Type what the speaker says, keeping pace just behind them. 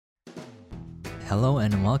Hello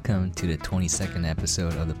and welcome to the 22nd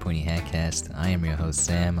episode of the Pointy Hatcast. I am your host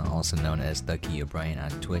Sam, also known as Ducky O'Brien on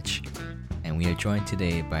Twitch, and we are joined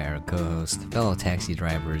today by our co-host, fellow taxi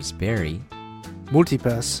drivers Barry,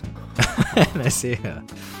 Multipass, and Isaiah.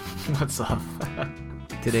 What's up?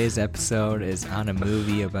 Today's episode is on a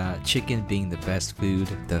movie about chicken being the best food,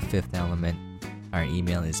 The Fifth Element. Our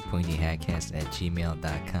email is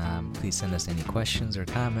pointyhatcast@gmail.com. Please send us any questions or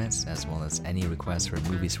comments, as well as any requests for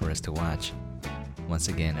movies for us to watch. Once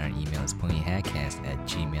again, our email is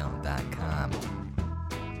pointyhatcast@gmail.com.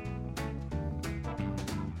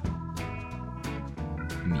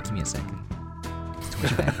 Give me a second. It's too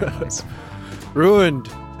much background noise. ruined.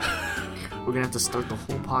 We're gonna have to start the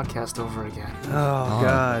whole podcast over again. Oh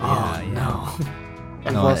God! Yeah. No.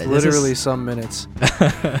 I've No, lost this literally is- some minutes.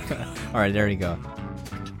 Alright, there we go.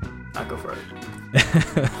 I'll go for it.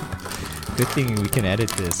 Good thing we can edit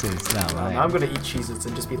this, it's not live. I'm gonna eat Cheez-Its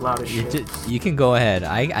and just be loud as shit. You can go ahead.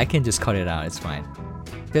 I can just cut it out. It's fine.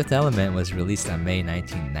 Fifth Element was released on May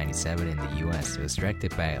 1997 in the US. It was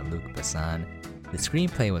directed by Luc Besson. The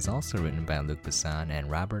screenplay was also written by Luc Besson and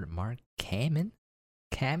Robert Mark Kamen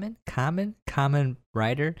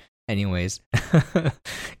writer. Anyways,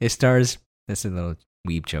 it stars, that's a little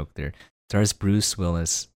weeb joke there. It stars Bruce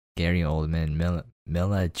Willis, Gary Oldman, Mila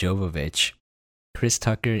Jovovich, Chris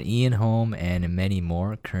Tucker, Ian Holm, and many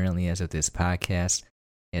more. Currently, as of this podcast,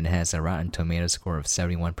 it has a Rotten Tomatoes score of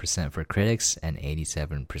 71% for critics and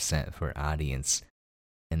 87% for audience.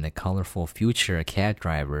 In the colorful future, a cab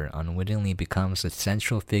driver unwittingly becomes a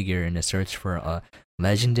central figure in the search for a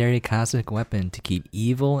legendary cosmic weapon to keep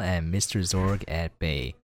evil and Mr. Zorg at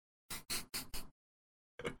bay.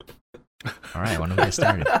 Alright, when do we get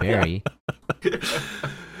started? Barry.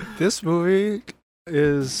 This movie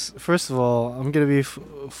is, first of all, I'm gonna be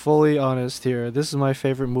fully honest here. This is my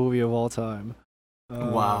favorite movie of all time.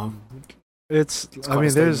 Wow. It's I quite mean,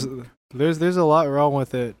 a statement. there's a lot wrong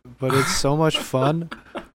with it, but it's so much fun,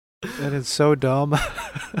 and it's so dumb.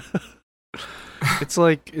 It's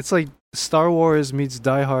like Star Wars meets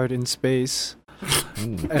Die Hard in space,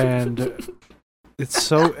 and it's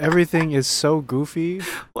so everything is so goofy.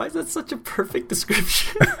 Why is that such a perfect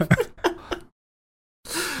description?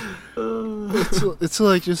 It's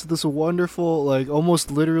like just this wonderful, like almost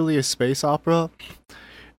literally a space opera,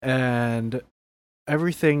 and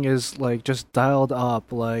everything is like just dialed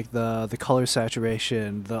up, like the color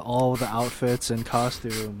saturation, all the outfits and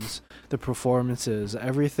costumes, the performances,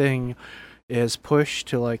 everything is pushed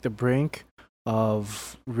to like the brink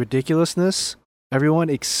of ridiculousness. Everyone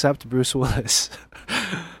except Bruce Willis.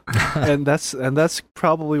 and that's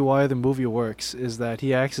probably why the movie works, is that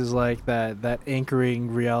he acts as like that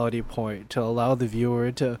anchoring reality point to allow the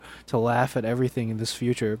viewer to laugh at everything in this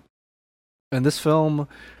future. And this film,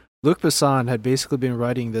 Luc Besson had basically been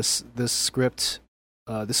writing this script,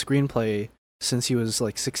 the screenplay, since he was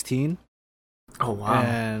like 16. Oh wow.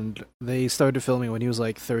 And they started filming when he was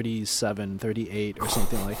like 37, 38 or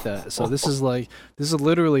something like that. So this is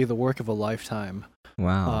literally the work of a lifetime.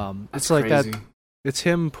 Wow. It's That's like crazy. that. It's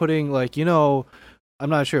him putting, like, you know,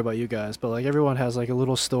 I'm not sure about you guys, but like everyone has like a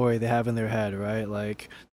little story they have in their head, right? Like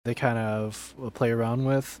they kind of play around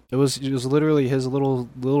with. It was literally his little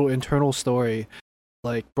internal story,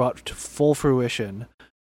 like brought to full fruition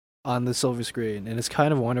on the silver screen, and it's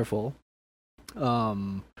kind of wonderful.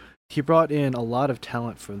 He brought in a lot of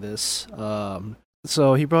talent for this.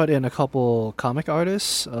 So he brought in a couple comic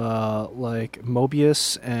artists, like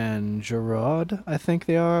Mobius and Gerard, I think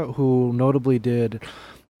they are, who notably did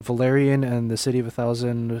Valerian and the City of a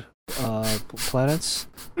Thousand Planets,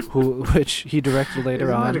 which he directed later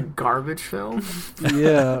Isn't on. that a garbage film?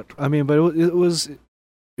 Yeah, I mean, but it was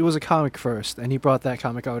a comic first, and he brought that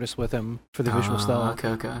comic artist with him for the visual style.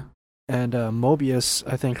 Okay. And Mobius,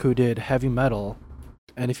 I think, who did Heavy Metal.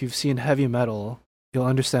 And if you've seen Heavy Metal, you'll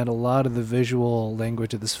understand a lot of the visual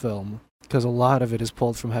language of this film, because a lot of it is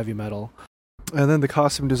pulled from Heavy Metal. And then the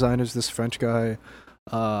costume designer is this French guy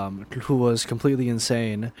who was completely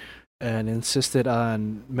insane and insisted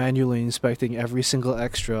on manually inspecting every single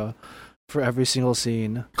extra for every single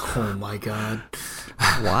scene. Oh my god.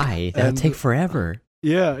 Why? That'll take forever.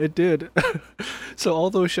 Yeah, it did. So all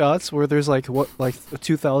those shots where there's like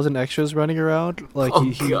 2,000 extras running around, like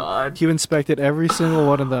God. he inspected every single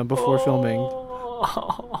one of them before filming,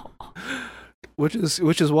 which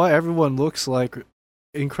is why everyone looks like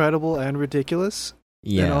incredible and ridiculous.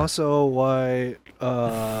 Yeah. And also why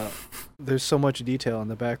there's so much detail in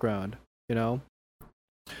the background, you know?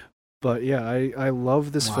 But yeah, I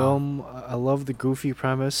love this film. I love the goofy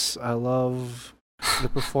premise. I love the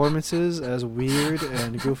performances, as weird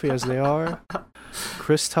and goofy as they are.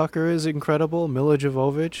 Chris Tucker is incredible. Mila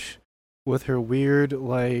Jovovich. with her weird,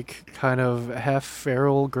 like, kind of half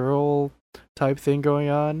feral girl type thing going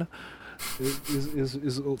on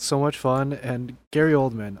is so much fun. And Gary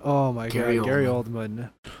Oldman, oh my god, Gary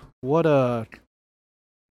Oldman, what a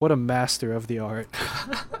master of the art.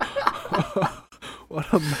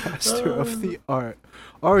 What a master of the art.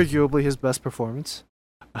 Arguably his best performance.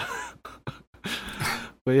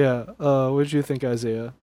 But yeah, what did you think,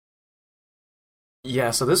 Isaiah?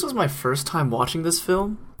 Yeah, so this was my first time watching this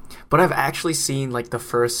film, but I've actually seen like the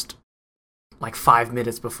first 5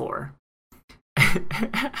 minutes before.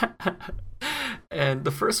 And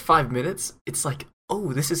the first 5 minutes, it's like,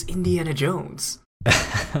 oh, this is Indiana Jones.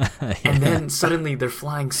 Yeah. And then suddenly they're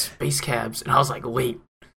flying space cabs, and I was like, wait,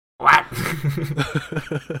 what?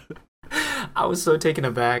 I was so taken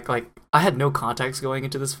aback. Like, I had no context going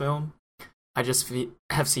into this film. I just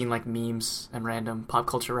have seen like memes and random pop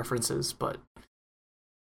culture references, but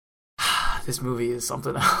this movie is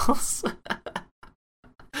something else.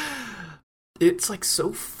 It's like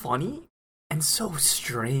so funny and so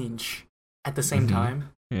strange at the same time.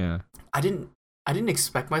 Yeah. I didn't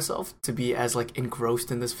expect myself to be as like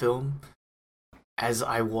engrossed in this film as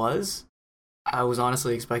I was. I was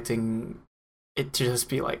honestly expecting it to just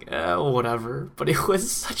be like, whatever. But it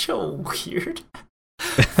was such a weird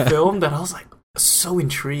film that I was like so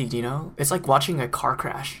intrigued, you know? It's like watching a car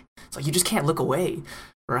crash. It's like you just can't look away,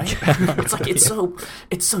 right? It's like it's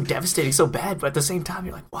so devastating, so bad, but at the same time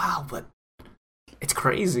you're like, wow, but it's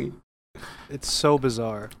crazy. It's so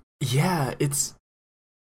bizarre. Yeah, it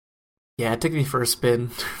took me for a spin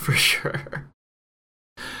for sure.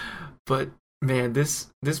 But man, this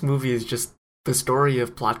movie is just the story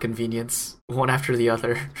of plot convenience, one after the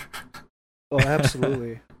other. Oh,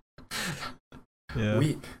 absolutely. Yeah.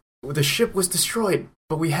 The ship was destroyed,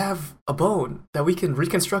 but we have a bone that we can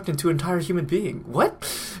reconstruct into an entire human being. What?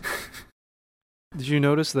 Did you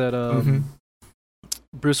notice that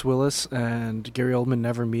Bruce Willis and Gary Oldman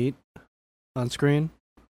never meet on screen?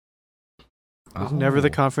 There's never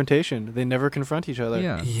the confrontation. They never confront each other.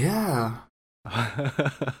 Yeah. Yeah.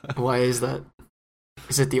 Why is that?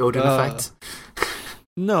 Is it the Odin effect?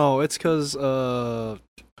 No, it's because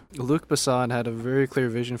Luc Besson had a very clear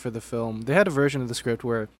vision for the film. They had a version of the script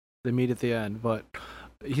where they meet at the end, but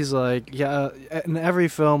he's like, yeah, in every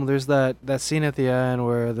film there's that scene at the end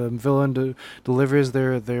where the villain delivers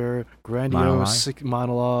their grandiose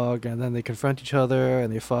monologue, and then they confront each other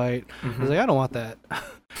and they fight. He's like, I don't want that.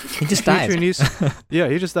 He just dies. Yeah,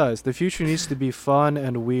 he just dies. The future needs to be fun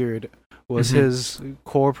and weird was his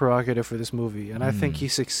core prerogative for this movie, and I think he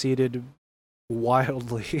succeeded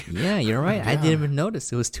wildly. Yeah, you're right. Yeah. I didn't even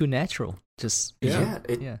notice. It was too natural. Just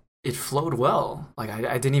It flowed well. Like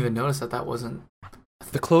I didn't even notice that wasn't.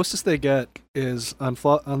 The closest they get is on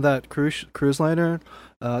that cruise liner.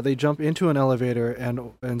 They jump into an elevator, and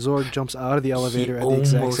Zorg jumps out of the elevator at the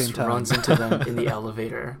exact same time. Runs into them in the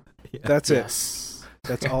elevator. Yeah. That's it. Yes.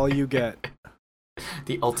 That's all you get.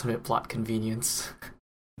 The ultimate plot convenience.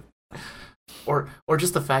 Or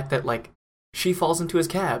just the fact that like she falls into his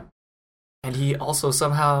cab, and he also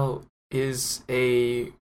somehow is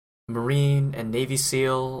a Marine and Navy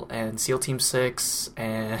SEAL and SEAL Team 6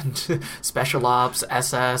 and Special Ops,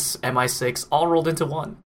 SS, MI6 all rolled into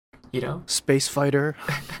one. You know, space fighter.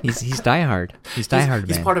 He's diehard. He's diehard, man.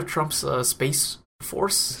 He's part of Trump's space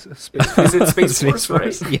force. Is it space force,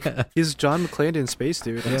 right? Yeah. He's John McClane in space,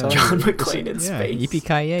 dude. Yeah. John McClane in space.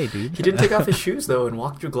 Yippee-ki-yay, dude. He didn't take off his shoes though and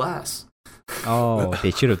walk through glass. Oh,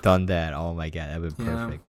 they should have done that. Oh my god, that would be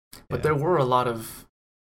perfect. But there were a lot of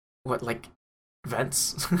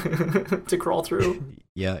vents to crawl through.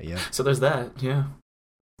 Yeah. So there's that.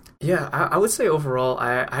 Yeah, I would say overall,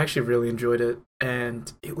 I actually really enjoyed it,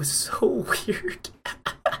 and it was so weird.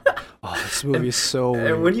 Oh, this movie is so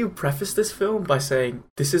weird. And when you preface this film by saying,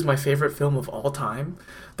 this is my favorite film of all time,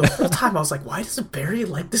 the whole time I was like, why does Barry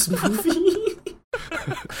like this movie?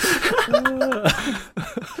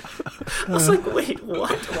 I was like, wait,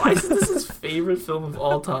 what? Why is this his favorite film of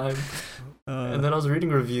all time? And then I was reading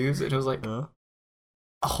reviews, and it was like a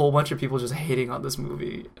whole bunch of people just hating on this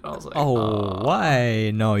movie. And I was like,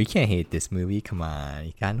 why? No, you can't hate this movie. Come on.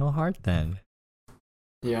 You got no heart then.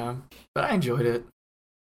 Yeah, but I enjoyed it.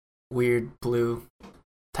 Weird blue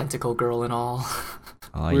tentacle girl and all.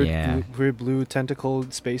 Oh, weird blue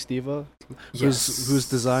tentacled space diva. Yes. Whose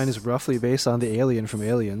design is roughly based on the alien from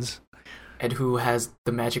Aliens. And who has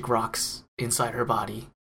the magic rocks inside her body.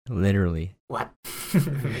 Literally. What?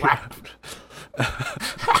 What?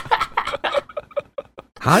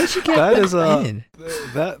 How did she get that in?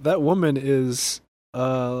 That woman is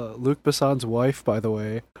Luc Besson's wife, by the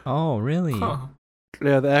way. Oh, really? Huh.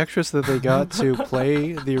 Yeah, the actress that they got to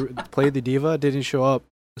play the diva didn't show up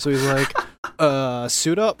So he's like,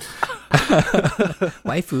 suit up.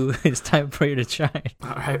 Waifu, it's time for you to shine. All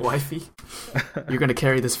right, wifey, you're gonna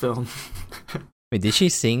carry this film. Wait, did she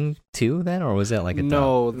sing too then, or was that like a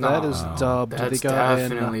No, dub? that is No. dubbed. That's They got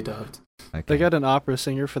definitely dubbed. Okay. They got an opera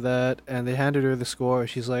singer for that, and they handed her the score.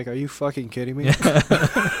 She's like, "Are you fucking kidding me?"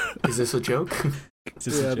 Is this a joke? Is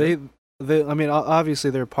this a Yeah, joke? they. I mean, obviously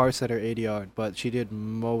there are parts that are ADR, but she did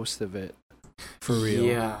most of it for real.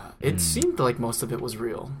 Yeah, it seemed like most of it was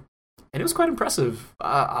real, and it was quite impressive.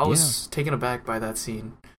 I was taken aback by that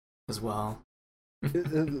scene as well.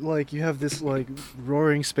 Like you have this like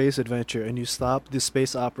roaring space adventure, and you stop the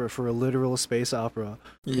space opera for a literal space opera.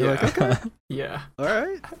 You're like, okay, Yeah, all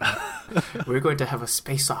right. we're going to have a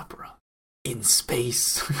space opera in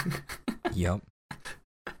space. Yep.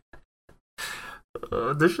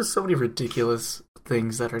 There's just so many ridiculous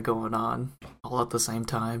things that are going on all at the same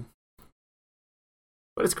time.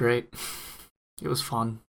 But it's great. It was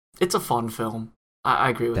fun. It's a fun film. I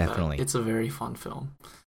agree with Definitely. that. It's a very fun film.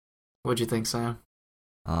 What'd you think, Sam?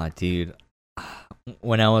 Dude,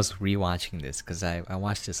 when I was rewatching this, because I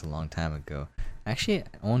watched this a long time ago. Actually, I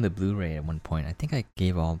owned the Blu-ray at one point. I think I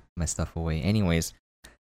gave all my stuff away. Anyways,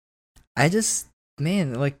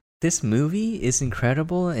 man, like, this movie is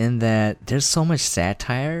incredible in that there's so much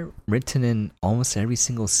satire written in almost every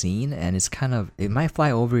single scene, and it might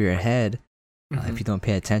fly over your head if you don't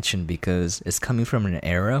pay attention, because it's coming from an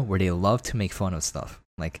era where they love to make fun of stuff.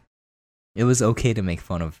 Like, it was okay to make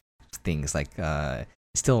fun of things. Like,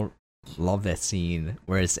 still love that scene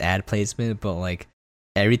where it's ad placement, but like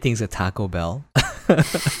everything's a Taco Bell.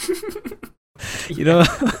 You know,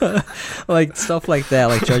 like stuff like that,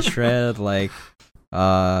 like Judge Dredd, like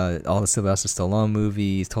all the Sylvester Stallone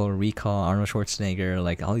movies, Total Recall, Arnold Schwarzenegger,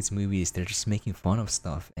 like all these movies, they're just making fun of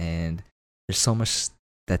stuff, and there's so much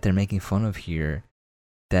that they're making fun of here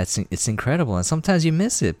it's incredible, and sometimes you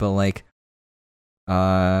miss it, but like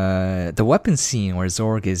the weapon scene where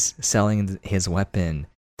Zorg is selling his weapon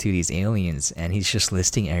to these aliens, and he's just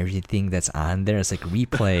listing everything that's on there. It's like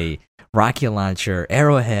replay, rocket launcher,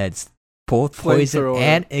 arrowheads, both poison Flamethrower.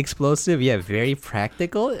 and explosive. Yeah, very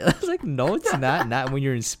practical. I was like, no, it's not. Not when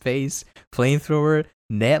you're in space. Flamethrower,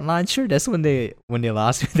 net launcher. That's when they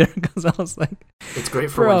lost me there, because I was like, It's great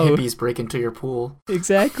for Bro. when hippies break into your pool.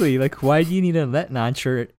 exactly. Like, why do you need a net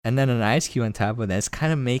launcher and then an ice cube on top of that? It's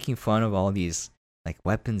kind of making fun of all these like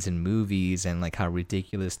weapons in movies and like how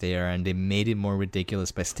ridiculous they are, and they made it more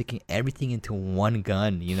ridiculous by sticking everything into one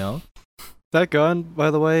gun, you know? That gun,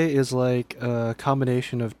 by the way, is like a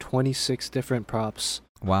combination of 26 different props.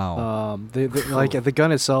 Wow. Like the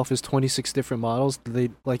gun itself is 26 different models.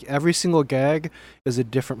 They like every single gag is a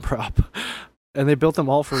different prop, and they built them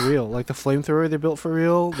all for real. Like the flamethrower, they built for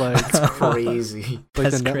real. Like It's crazy. like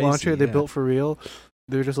That's the net crazy, launcher, they yeah. built for real.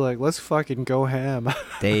 They're just like, let's fucking go ham.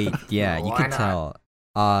 Yeah, you Why can not?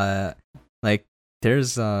 tell. Like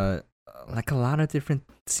there's like a lot of different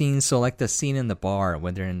scenes. So like the scene in the bar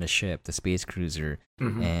when they're in the ship, the space cruiser,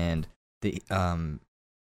 Mhm. and the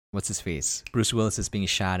what's his face? Bruce Willis is being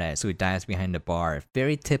shot at, so he dives behind the bar.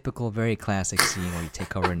 Very typical, very classic scene where you take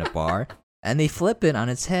cover in the bar, and they flip it on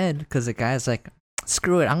its head because the guy's like,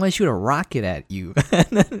 "Screw it, I'm gonna shoot a rocket at you." And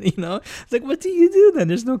then, you know, it's like, what do you do then?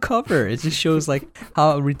 There's no cover. It just shows like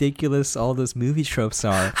how ridiculous all those movie tropes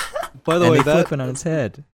are. By the And way, they that flip it on its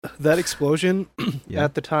head. that explosion Yeah.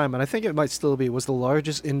 at the time, and I think it might still be, was the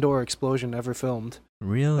largest indoor explosion ever filmed.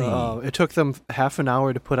 Really? It took them half an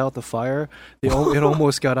hour to put out the fire. It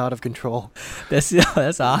almost got out of control. That's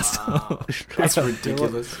awesome. Wow. That's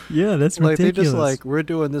ridiculous. Yeah, that's Like they ridiculous. just like, we're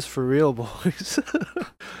doing this for real, boys.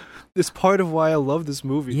 It's part of why I love this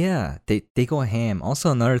movie. Yeah, they go ham. Also,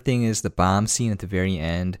 another thing is the bomb scene at the very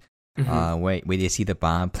end, where they see the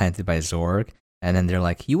bomb planted by Zorg, and then they're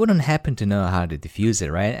like, "You wouldn't happen to know how to defuse it,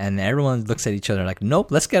 right?" And everyone looks at each other like,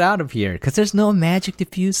 "Nope, let's get out of here," because there's no magic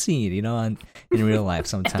defuse scene, you know, in real life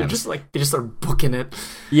sometimes. They just start booking it.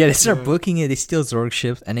 Yeah, they start Yeah. booking it. They steal Zorg's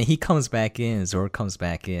ships, and then he comes back in. Zorg comes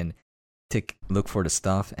back in to look for the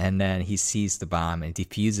stuff, and then he sees the bomb and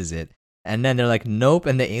defuses it. And then they're like, "Nope,"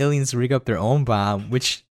 and the aliens rig up their own bomb,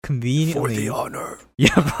 which conveniently honor.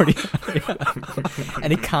 yeah,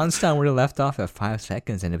 and it counts down where they left off at 5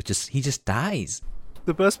 seconds, and he just dies.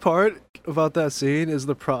 The best part about that scene is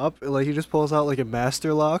the prop. Like he just pulls out like a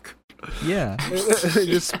master lock. Yeah, He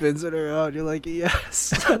just spins it around. You're like,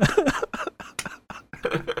 yes.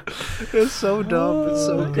 It's so dumb. It's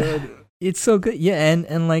so good. it's so good. Yeah,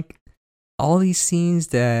 and like all these scenes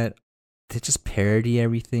that they just parody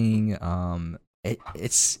everything.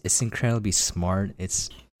 It's incredibly smart.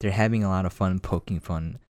 They're having a lot of fun poking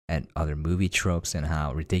fun at other movie tropes and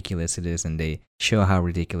how ridiculous it is, and they show how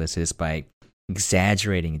ridiculous it is by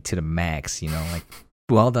exaggerating it to the max, like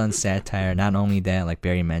well done satire. Not only that, like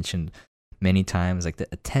Barry mentioned many times, like the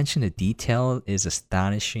attention to detail is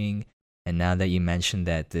astonishing. And now that you mentioned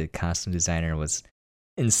that the costume designer was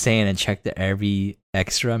insane and checked every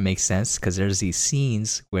extra, makes sense, because there's these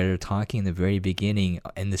scenes where they're talking in the very beginning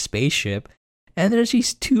in the spaceship, and there's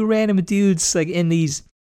these two random dudes like in these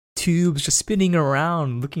tubes just spinning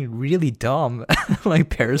around looking really dumb like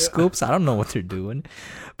periscopes. I don't know what they're doing,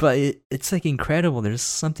 but it's like incredible. There's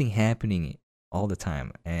something happening all the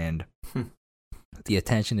time, and the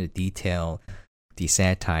attention to detail, the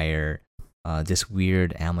satire, this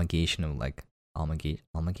weird amalgamation of like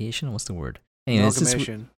amalgamation, what's the word? Anyway,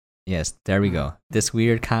 Amalgamation. Yes, there we go. This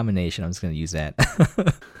weird combination, I'm just going to use that.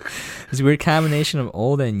 This weird combination of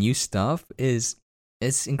old and new stuff it's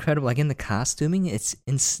incredible. Like in the costuming, it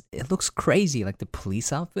looks crazy. Like the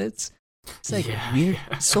police outfits, it's like weird,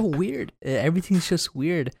 so weird. Everything's just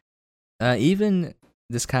weird. Even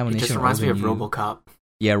this combination. It just reminds me of RoboCop.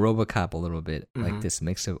 Yeah, RoboCop a little bit. Mm-hmm. Like this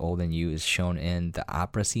mix of old and new is shown in the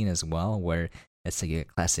opera scene as well, where it's like a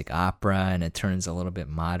classic opera and it turns a little bit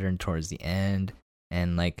modern towards the end.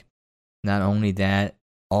 And like, not only that,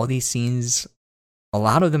 all these scenes, a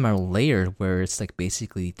lot of them are layered, where it's like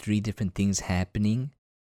basically 3 different things happening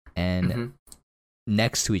and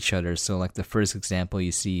next to each other. So like the first example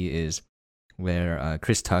you see is where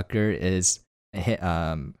Chris Tucker is,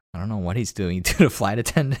 I don't know what he's doing to the flight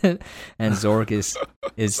attendant, and Zorg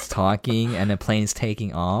is talking, and the plane's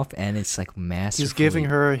taking off, and it's like masterfully. He's giving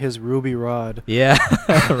her his ruby rod. Yeah,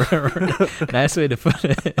 nice way to put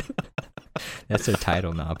it. That's their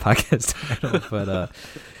title now, podcast title. But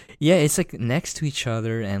yeah, it's like next to each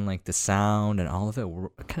other, and like the sound and all of it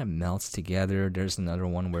kind of melts together. There's another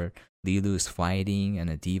one where Lilu's fighting and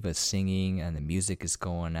a diva's singing, and the music is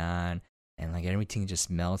going on, and like everything just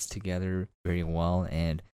melts together very well,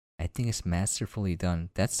 and I think it's masterfully done.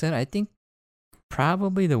 That said, I think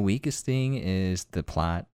probably the weakest thing is the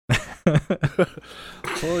plot.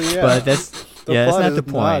 Well, yeah, but that's not the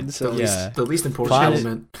point. The least important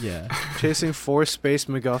element. Chasing 4 space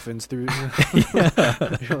MacGuffins through.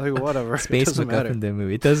 You're like, whatever. Space MacGuffin the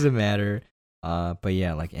movie. It doesn't matter. But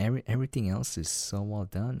yeah, like everything else is so well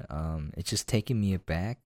done. It's just taking me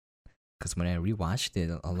aback, because when I rewatched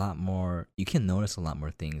it, a lot more, you can notice a lot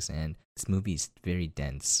more things, and this movie is very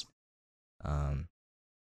dense.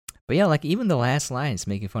 But yeah, like even the last line is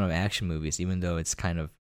making fun of action movies, even though it's kind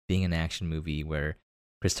of being an action movie where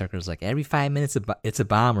Chris Tucker's like, every 5 minutes it's a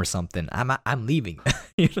bomb or something. I'm leaving.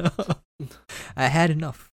 I had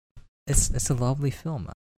enough. It's a lovely film.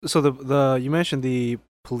 So you mentioned the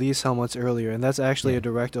police helmets earlier, and that's actually a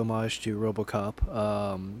direct homage to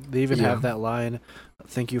RoboCop. They even have that line,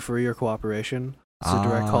 "Thank you for your cooperation." It's a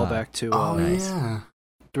direct callback to.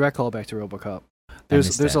 Direct callback to RoboCop.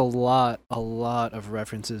 There's a lot of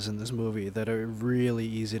references in this movie that are really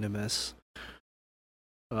easy to miss.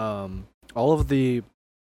 All of the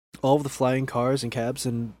flying cars and cabs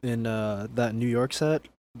in that New York set,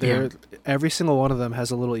 every single one of them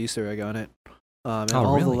has a little Easter egg on it. And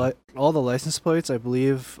all the license plates, I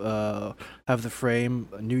believe, have the frame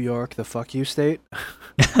New York, the fuck you state.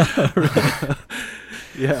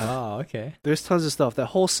 Yeah. Oh, okay. There's tons of stuff. That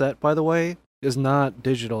whole set, by the way, is not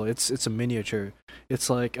digital. It's a miniature. It's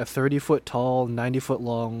like a 30-foot tall, 90-foot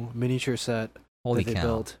long miniature set Holy that they cow.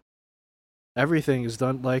 built. Everything is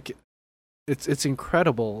done like it's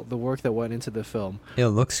incredible, the work that went into the film. It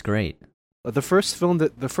looks great. The first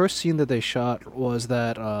scene that they shot was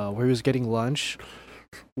that where he was getting lunch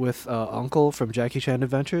with Uncle from Jackie Chan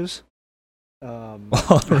Adventures.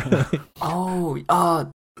 Really?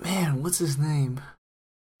 Man, what's his name?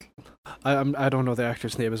 I don't know the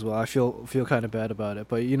actor's name as well. I feel kind of bad about it,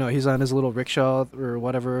 but he's on his little rickshaw or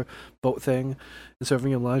whatever boat thing and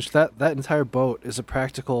serving him lunch. That entire boat is a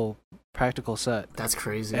practical set. That's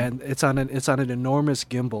crazy. And it's on an enormous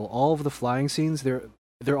gimbal. All of the flying scenes,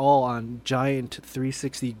 they're all on giant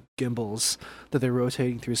 360 gimbals that they're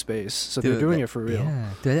rotating through space. So they're doing it for real. Yeah,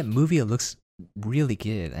 dude, that movie looks really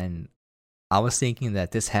good, and I was thinking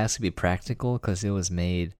that this has to be practical because it was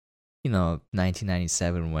made,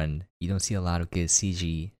 1997, when you don't see a lot of good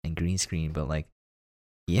CG and green screen. But like,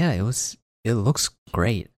 yeah, it looks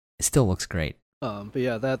great. It still looks great. But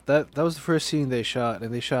yeah, that was the first scene they shot,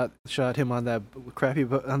 and they shot him on that crappy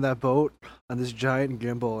on that boat on this giant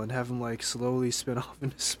gimbal and have him like slowly spin off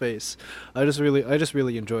into space. I just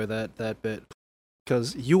really enjoy that bit,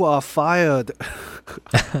 because you are fired.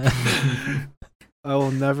 I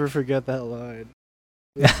will never forget that line.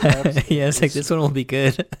 Yeah, it's like, this one will be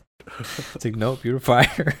good. It's like, nope, you're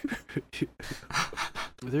fired.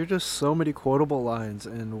 There are just so many quotable lines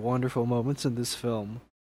and wonderful moments in this film.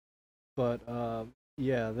 But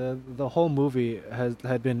yeah, the whole movie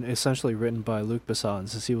had been essentially written by Luc Besson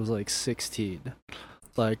since he was like 16.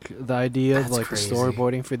 Like the idea of That's like crazy. the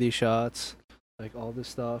storyboarding for these shots, like all this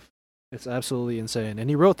stuff, it's absolutely insane. And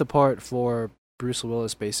he wrote the part for Bruce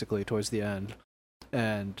Willis basically towards the end,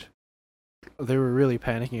 and they were really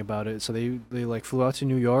panicking about it. So they like flew out to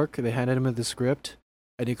New York. They handed him the script,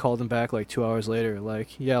 and he called them back like 2 hours later.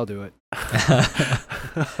 Like, yeah, I'll do it.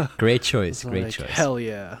 Great choice. It's Great like, choice. Hell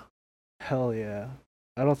yeah, hell yeah.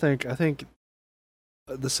 I think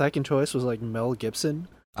the second choice was like Mel Gibson.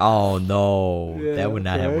 Oh no, Yeah, that would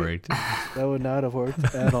not have right? worked. That would not have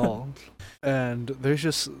worked at all. And there's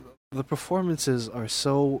just the performances are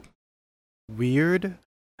so weird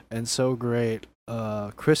and so great.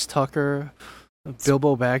 Chris Tucker,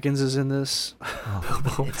 Bilbo Baggins is in this. Oh,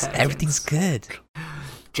 Bilbo everything's Baggins. good.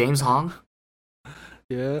 James Hong?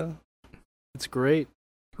 Yeah, it's great.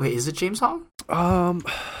 Wait, is it James Hong?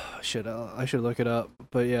 Shit, I should look it up.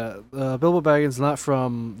 But yeah, Bilbo Baggins not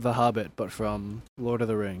from The Hobbit, but from Lord of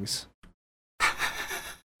the Rings.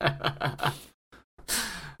 I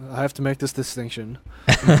have to make this distinction.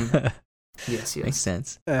 Yes, Makes yes.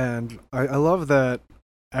 sense. And I love that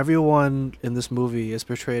everyone in this movie is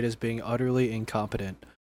portrayed as being utterly incompetent.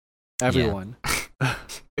 Everyone.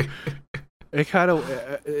 It kind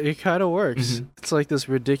of works. Mhm. It's like this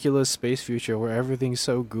ridiculous space future where everything's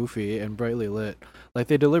so goofy and brightly lit. Like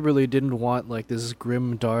they deliberately didn't want like this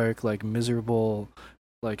grim, dark, like miserable,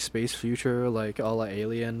 like space future, like a la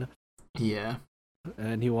Alien. Yeah.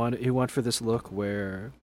 And he went for this look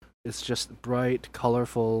where it's just bright,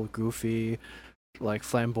 colorful, goofy, like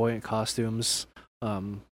flamboyant costumes.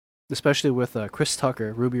 Especially with Chris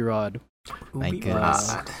Tucker, Ruby Rod. My Ruby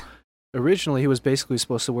goodness. Rod. Originally, he was basically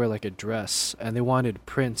supposed to wear like a dress, and they wanted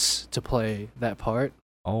Prince to play that part.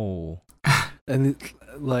 Oh. And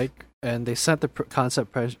they sent the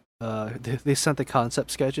concept they sent the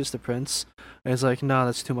concept sketches to Prince, and he's like, "No,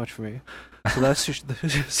 that's too much for me."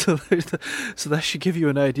 So so that should give you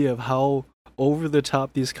an idea of how over the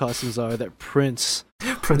top these costumes are. That Prince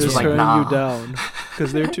Prince is was like, turning nah. you down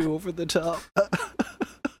because they're too over the top.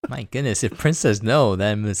 My goodness, if Prince says no,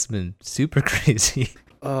 that must have been super crazy.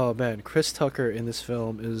 Oh man, Chris Tucker in this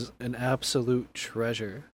film is an absolute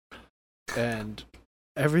treasure, and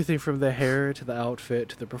everything from the hair to the outfit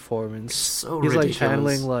to the performance. So He's ridiculous. like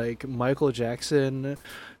channeling like Michael Jackson,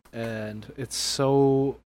 and it's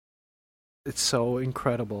so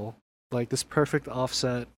incredible. Like this perfect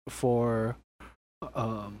offset for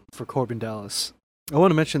Corbin Dallas. I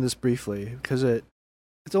want to mention this briefly because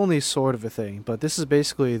it's only sort of a thing, but this is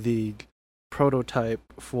basically the prototype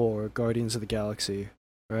for Guardians of the Galaxy,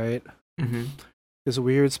 right? Mm-hmm. This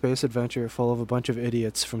weird space adventure full of a bunch of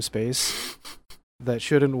idiots from space that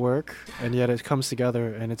shouldn't work, and yet it comes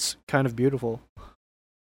together and it's kind of beautiful.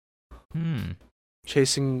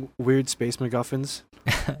 Chasing weird space MacGuffins.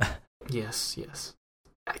 Yes, yes.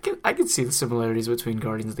 I can see the similarities between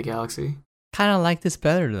Guardians of the Galaxy. Kind of like this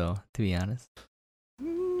better, though, to be honest.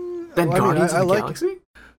 Then I mean, Guardians I of the like Galaxy?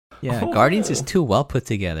 Yeah, Oh. Guardians is too well put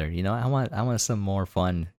together. You know, I want some more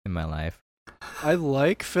fun in my life. I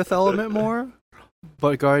like Fifth Element more,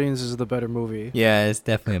 but Guardians is the better movie. Yeah, it's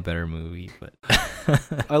definitely a better movie, but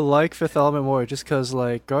I like Fifth Element more just because,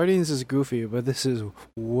 like, Guardians is goofy, but this is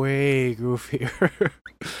way goofier.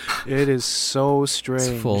 It is so strange.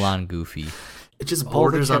 it's full on goofy. It just All the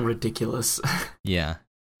borders on char- ridiculous. Yeah.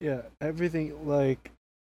 Yeah, everything, like,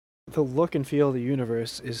 the look and feel of the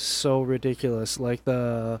universe is so ridiculous. Like,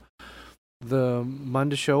 the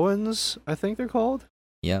Mundishoans, I think they're called,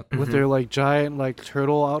 Yep. with their, like, giant, like,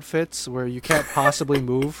 turtle outfits where you can't possibly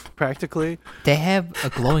move, practically. They have a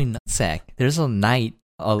glowing nutsack. There's a light,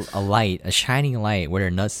 a shining light where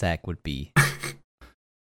their nutsack would be.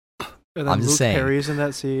 And I'm then just Luke saying. Perry's in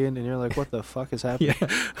that scene, and you're like, what the fuck is happening?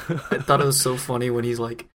 I thought it was so funny when he's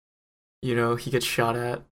like, you know, he gets shot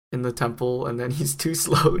at in the temple and then he's too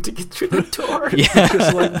slow to get through the door. Yeah.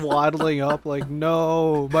 Just like waddling up, like,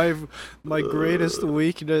 no, my greatest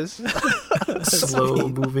weakness. Slow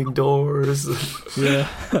moving doors. Yeah.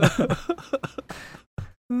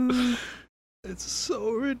 It's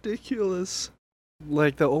so ridiculous.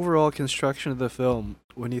 Like the overall construction of the film,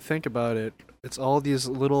 when you think about it, it's all these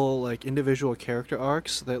little like individual character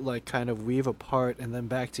arcs that like kind of weave apart and then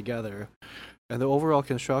back together. And the overall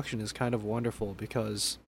construction is kind of wonderful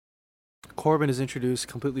because Corbin is introduced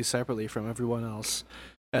completely separately from everyone else.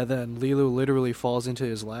 And then Lilu literally falls into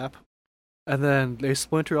his lap. And then they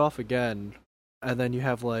splinter off again. And then you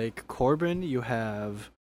have like Corbin, you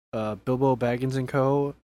have Bilbo Baggins and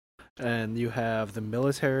co. And you have the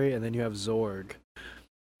military, and then you have Zorg,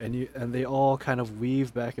 and they all kind of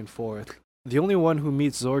weave back and forth. the only one who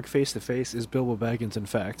meets Zorg face to face is Bilbo Baggins. In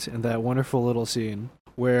fact, in that wonderful little scene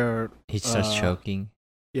where He starts choking.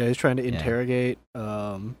 Yeah, he's trying to interrogate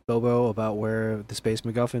Bilbo about where the space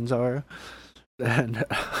MacGuffins are, and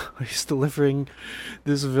he's delivering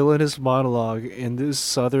this villainous monologue in this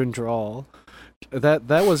southern drawl. That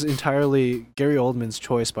was entirely Gary Oldman's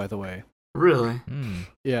choice, by the way. Really?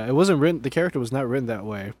 Yeah, it wasn't written. The character was not written that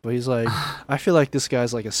way. But he's like, I feel like this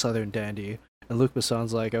guy's like a southern dandy, and Luc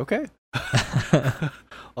Besson's like, okay,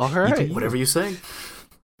 all right, whatever you say.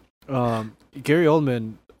 Gary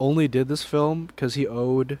Oldman only did this film because he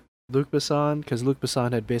owed Luc Besson, because Luc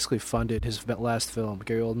Besson had basically funded his last film,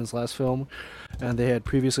 Gary Oldman's last film, and they had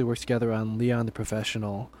previously worked together on Leon the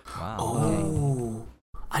Professional. Wow. Oh,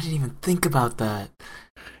 I didn't even think about that.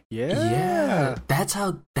 Yeah. That's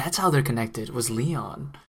how they're connected. Was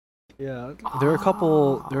Leon? Yeah, there are a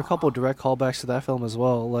couple direct callbacks to that film as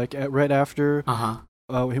well. Like right after,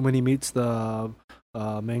 when he meets the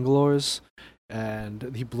Mangalores,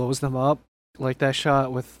 and he blows them up. Like that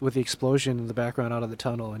shot with the explosion in the background out of the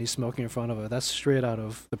tunnel, and he's smoking in front of it. That's straight out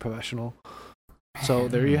of The Professional. So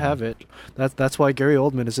there you have it. That's why Gary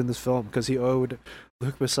Oldman is in this film, because he owed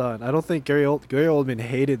Luc Besson. I don't think Gary Oldman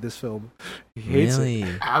hated this film. He hates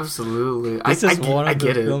it. Absolutely. This is one of the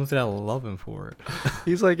it. films that I love him for.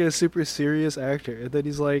 He's like a super serious actor, and then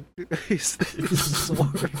he's like, he's it's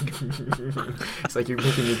like, you're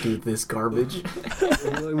making me do this garbage.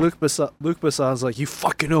 Luc Besson's like, you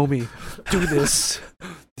fucking owe me. Do this.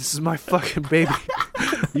 This is my fucking baby.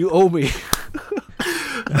 You owe me.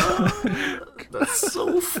 That's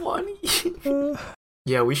so funny.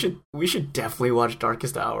 Yeah, we should definitely watch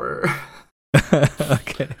Darkest Hour.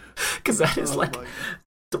 Okay. Because that is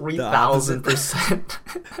 3,000%.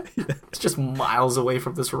 It's just miles away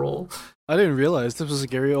from this role. I didn't realize this was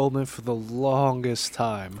Gary Oldman for the longest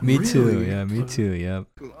time. Me Really? too. Yeah, me too. Yep.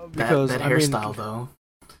 Because that hairstyle, though.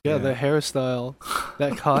 Yeah, the hairstyle,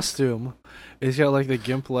 that costume. He's got like the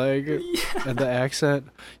gimp leg and the accent.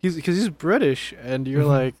 Because he's British, and you're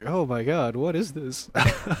like, oh my god, what is this?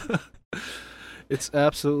 It's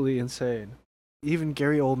absolutely insane. Even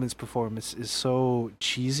Gary Oldman's performance is so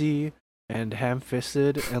cheesy and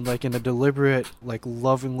ham-fisted, and like in a deliberate, like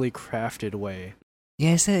lovingly crafted way.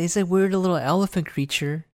 Yeah, it's a weird little elephant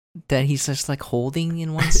creature that he's just like holding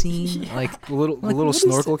in one scene. Yeah. Like The little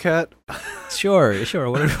snorkel cat. Sure,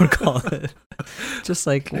 whatever you want to call it. Just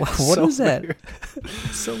like, what So is that? weird.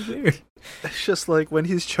 It's so weird. It's just like when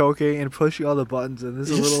he's choking and pushing all the buttons, and He's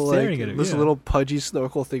just staring at him, yeah. little pudgy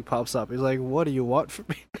snorkel thing pops up. He's like, "What do you want from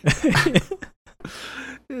me?"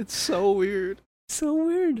 It's so weird. So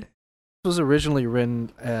weird. This was originally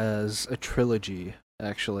written as a trilogy,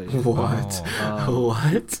 actually. What?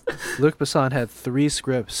 What? Luc Besson had 3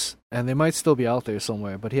 scripts, and they might still be out there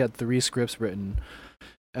somewhere, but he had 3 scripts written,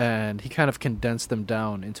 and he kind of condensed them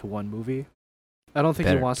down into one movie. I don't think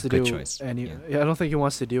he wants to do any. Yeah, I don't think he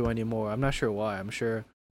wants to do any more. I'm not sure why. I'm sure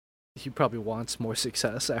he probably wants more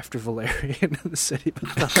success after Valerian in the City of a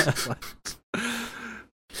Thousand Planets.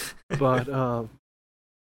 But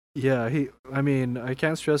yeah, I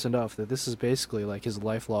can't stress enough that this is basically like his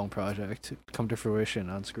lifelong project come to fruition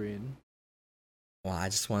on screen. Well, I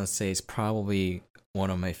just want to say it's probably one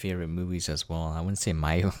of my favorite movies as well. I wouldn't say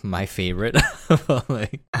my favorite, but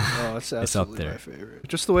like, It's absolutely it's up there. my favorite.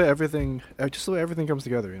 Just the way everything comes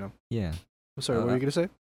together, you know. Yeah. I'm sorry, what were you gonna say?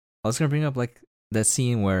 I was gonna bring up like that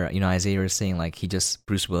scene where Isaiah was saying like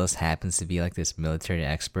Bruce Willis happens to be like this military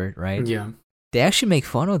expert, right? Yeah. They actually make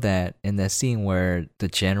fun of that in that scene where the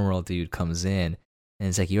general dude comes in and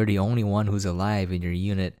it's like, you're the only one who's alive in your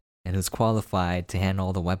unit and who's qualified to handle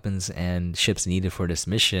all the weapons and ships needed for this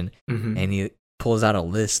mission. Mm-hmm. And he pulls out a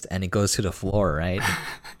list and it goes to the floor, right?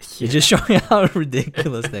 You're just showing how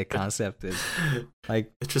ridiculous that concept is. Like,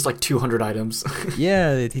 it's just like 200 items.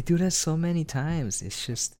 Yeah, they do that so many times. It's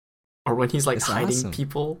just, or when he's like it's hiding awesome.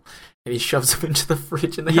 people and he shoves them into the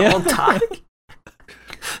fridge and they all die.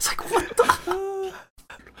 It's like, what the?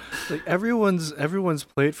 Like everyone's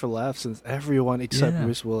played for laughs since everyone except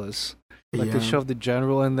Bruce Willis. Like they shoved the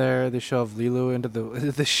general in there, they shoved Lilu into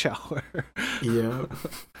the shower. Yeah.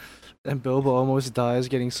 And Bilbo almost dies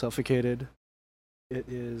getting suffocated. It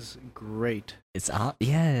is great. It's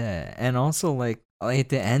yeah, and also like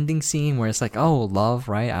the ending scene where it's like, oh, love,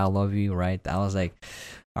 right? I love you, right? I was like,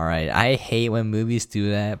 all right, I hate when movies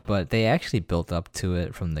do that, but they actually built up to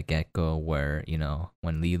it from the get go. Where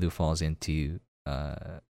when Lilu falls into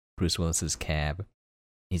Bruce Willis's cab,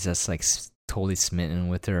 he's just like totally smitten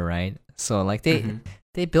with her, right? So like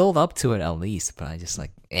they build up to it at least, but I just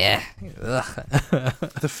like, ugh.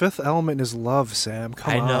 The fifth element is love, Sam.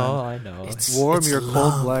 Come on. I know. Warm your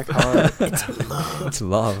cold black heart. It's love. It's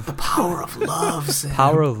love. The power of love, Sam.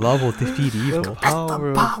 Power of love will defeat evil. The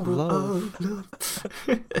power of love.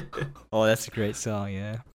 Oh, that's a great song,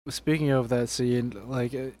 yeah. Speaking of that scene,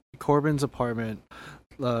 like Corbin's apartment,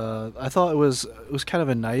 I thought it was kind of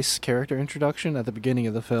a nice character introduction at the beginning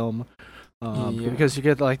of the film, because you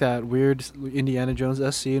get like that weird Indiana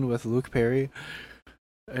Jones-esque scene with Luke Perry,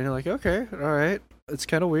 and you're like, okay, all right, it's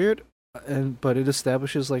kind of weird, but it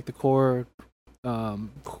establishes like the core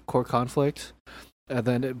conflict, and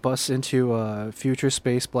then it busts into future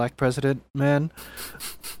space black president man.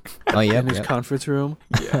 Oh yeah, in his conference room.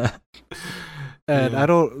 Yeah. And it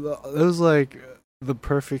was like the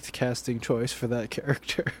perfect casting choice for that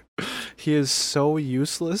character. He is so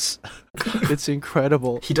useless. It's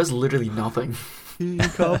incredible. He does literally nothing. He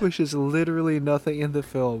accomplishes literally nothing in the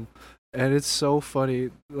film. And it's so funny.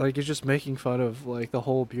 Like, it's just making fun of like the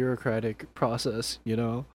whole bureaucratic process, you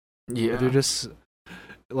know? Yeah. They're just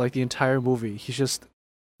like the entire movie. He's just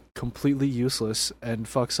completely useless and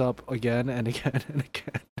fucks up again and again and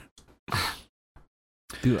again.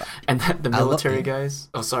 Dude, and the military guys.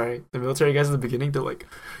 Oh, sorry. The military guys in the beginning, they're like,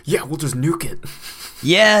 "Yeah, we'll just nuke it."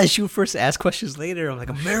 Yeah, she would first ask questions later. I'm like,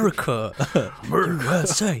 America,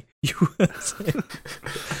 USA, USA.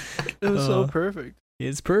 It was so perfect.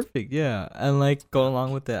 It's perfect, yeah. And like going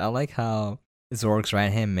along with that, I like how Zorg's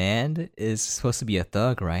right hand man is supposed to be a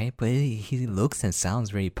thug, right? But he looks and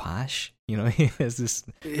sounds very posh. You know, he has this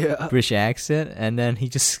British accent, and then he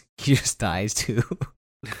just dies too.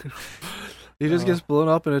 He just gets blown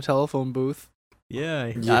up in a telephone booth.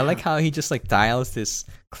 Yeah, I like how he just like dials this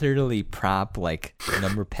clearly prop like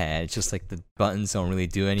number pad. It's just like the buttons don't really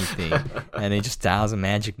do anything, and it just dials a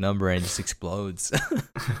magic number and it just explodes.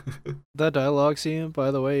 That dialogue scene,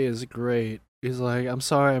 by the way, is great. He's like, "I'm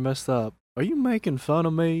sorry, I messed up. Are you making fun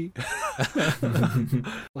of me?"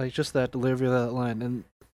 Like just that delivery of that line. And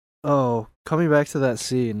coming back to that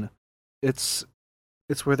scene, it's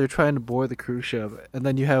where they're trying to board the cruise ship, and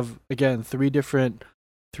then you have again three different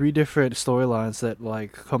storylines that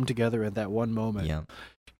like come together at that one moment. Yeah,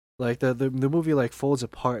 like the movie like folds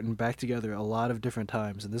apart and back together a lot of different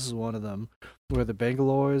times, and this is one of them where the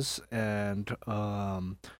Bangalores and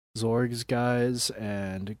Zorg's guys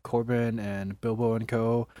and Corbin and Bilbo and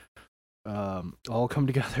co. All come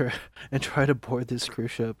together and try to board this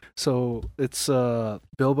cruise ship. So it's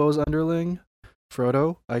Bilbo's underling,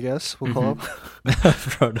 Frodo, I guess we'll call him.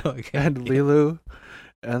 Frodo, okay. And Lilu,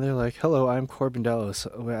 and they're like, "Hello, I'm Corbin Dallas.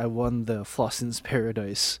 I won the Flossin's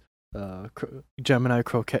Paradise Gemini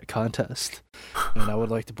Croquette contest, and I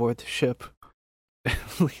would like to board the ship." And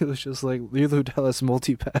Lilu's just like, "Lilu Dallas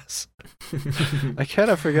Multipass." I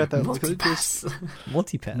cannot forget that. Multipass.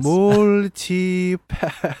 Multipass.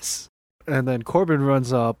 And then Corbin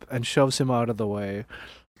runs up and shoves him out of the way.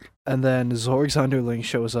 And then Zorg's underling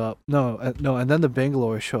shows up. No, and then the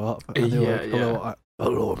Bangalores show up. And they're like,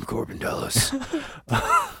 hello, I'm Corbin Dallas.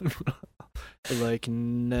 Like,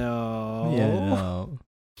 no. Yeah, no.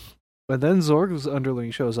 And then Zorg's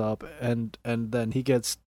underling shows up, and then he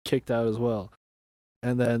gets kicked out as well.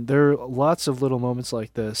 And then there are lots of little moments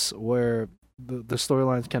like this where the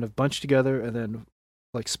storylines kind of bunch together and then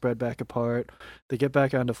like spread back apart. They get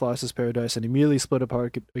back onto Floss's Paradise and immediately split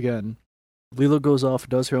apart again. Lila goes off,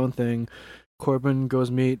 does her own thing. Corbin goes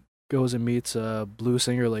and meets a blue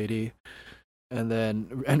singer lady,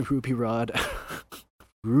 and Ruby Rod,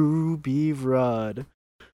 Ruby Rod,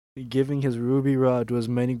 giving his ruby rod to as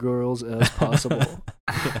many girls as possible.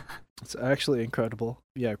 It's actually incredible.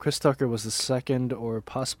 Yeah, Chris Tucker was the second or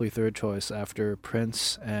possibly third choice after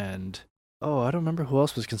Prince and I don't remember who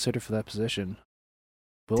else was considered for that position.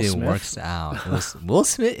 Will Smith? Works out. Will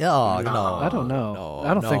Smith? Oh, no. I don't know. No,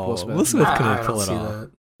 I don't think Will Smith. Will Smith couldn't I pull don't it see off.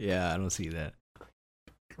 that. Yeah, I don't see that.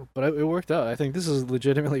 But it worked out. I think this is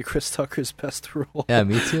legitimately Chris Tucker's best role. Yeah,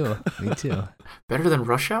 me too. Better than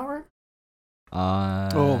Rush Hour?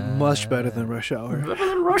 Much better than Rush Hour. Better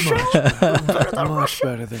than Rush Hour? Better than Rush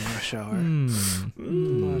Hour? Better than Rush Hour.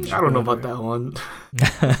 I don't know about that one.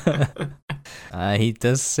 He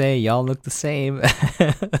does say, y'all look the same.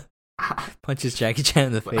 Punches Jackie Chan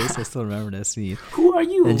in the face. I still remember that scene. Who are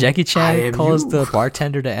you? And Jackie Chan calls you. the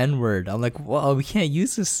bartender the N-word. I'm like, whoa, we can't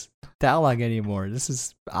use this dialogue anymore. This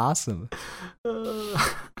is awesome. Who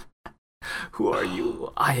are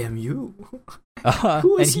you? I am you.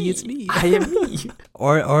 Who is he? It's me. I am me.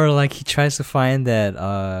 Or like he tries to find that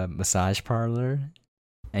massage parlor,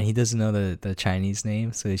 and he doesn't know the Chinese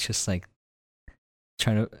name, so it's just like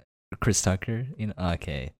trying to Chris Tucker. You know,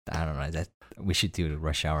 okay, I don't know. we should do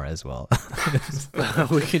Rush Hour as well.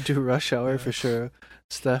 We can do Rush Hour for sure.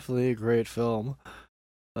 It's definitely a great film.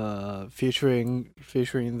 Featuring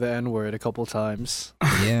the N-word a couple times.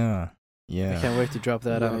 Yeah. I can't wait to drop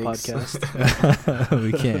that on a Yikes. podcast.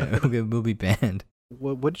 We can't. We'll be banned.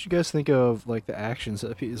 What did you guys think of like the action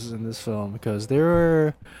set pieces in this film? Because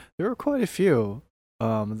there were quite a few.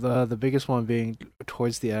 The biggest one being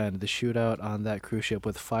towards the end, the shootout on that cruise ship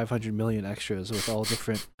with 500 million extras with all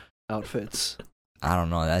different outfits. I don't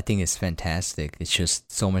know. I think it's fantastic. It's just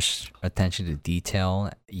so much attention to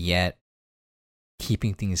detail, yet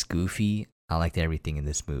keeping things goofy. I liked everything in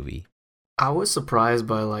this movie. I was surprised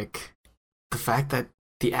by like the fact that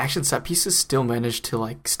the action set pieces still managed to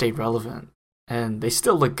like stay relevant and they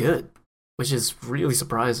still look good, which is really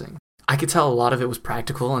surprising. I could tell a lot of it was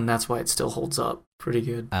practical, and that's why it still holds up pretty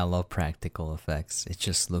good. I love practical effects. It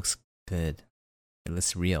just looks good. It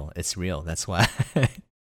looks real. It's real. That's why.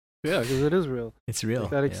 Yeah, because it is real. It's real.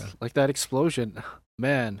 Like that explosion.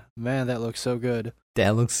 Man, that looks so good.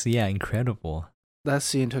 That looks, incredible. That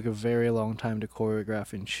scene took a very long time to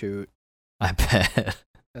choreograph and shoot. I bet.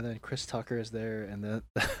 And then Chris Tucker is there, and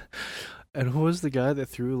and who was the guy that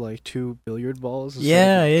threw like 2 billiard balls?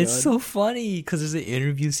 Yeah, it's so funny because there's an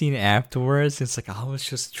interview scene afterwards. It's like, I was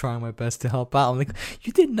just trying my best to help out. I'm like,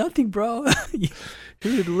 you did nothing, bro. He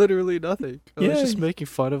did literally nothing. I was just making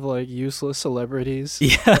fun of like useless celebrities.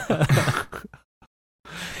 Yeah.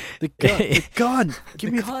 The gun.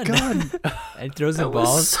 Give me the gun. And throws the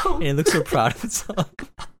balls, and it looks so proud of itself.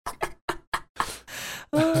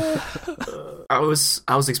 I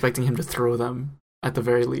was expecting him to throw them at the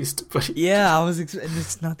very least, but yeah, and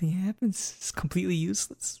just nothing happens. It's completely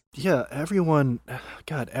useless. Yeah, everyone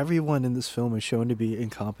in this film is shown to be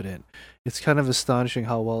incompetent. It's kind of astonishing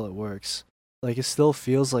how well it works. Like, it still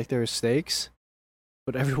feels like there are stakes,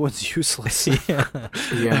 but everyone's useless. Yeah.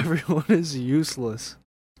 Everyone is useless.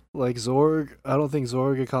 Like Zorg, I don't think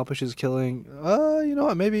Zorg accomplishes killing. You know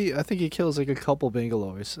what? Maybe I think he kills like a couple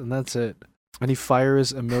Bangalores, and that's it. And he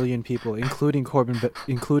fires 1 million people, including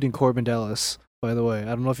Corbin Dallas. By the way, I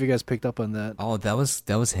don't know if you guys picked up on that. Oh, that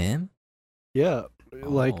was him? Yeah,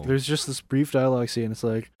 like Oh. there's just this brief dialogue scene. It's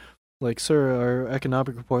like, sir, our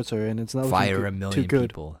economic reports are in. It's not Fire looking 1 million too good.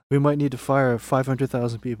 people. We might need to fire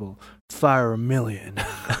 500,000 people. Fire 1 million.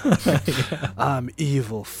 Yeah. I'm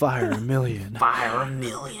evil. Fire 1 million. fire 1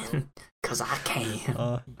 million, 'cause I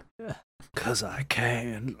can. 'Cause I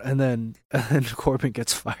can. And then Corbin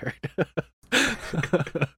gets fired.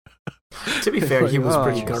 To be fair, he was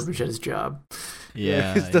pretty Oh. garbage at his job.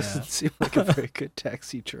 Yeah, He doesn't seem like a very good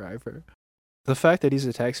taxi driver. The fact that he's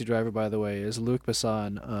a taxi driver, by the way, is Luc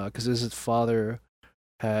Besson, because his father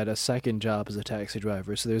had a second job as a taxi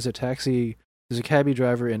driver. So there's a cabbie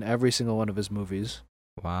driver in every single one of his movies.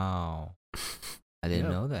 Wow. I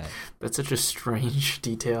didn't know that. That's such a strange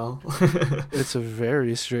detail. It's a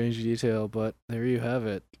very strange detail, but there you have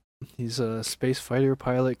it. He's a space fighter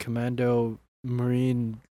pilot, commando,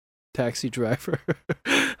 marine, taxi driver.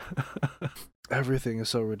 Everything is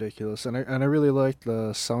so ridiculous, and I really liked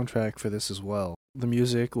the soundtrack for this as well. The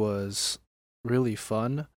music was really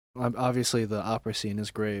fun. Obviously, the opera scene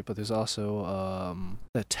is great, but there's also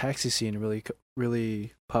that taxi scene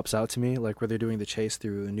really pops out to me, like where they're doing the chase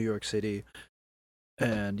through New York City,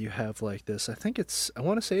 and you have like this. I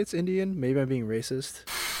want to say it's Indian. Maybe I'm being racist.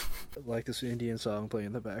 Like this Indian song playing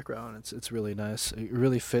in the background. It's really nice. It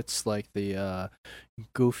really fits like the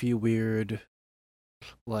goofy, weird,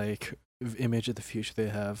 like image of the future they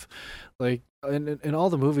have. Like in all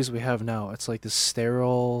the movies we have now, it's like this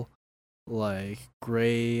sterile, like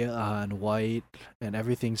gray on white, and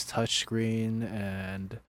everything's touchscreen,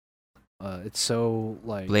 and it's so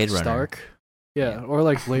like Blade Runner. stark. Yeah, or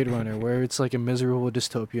like Blade Runner, where it's like a miserable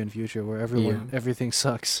dystopian future where everything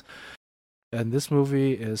sucks. And this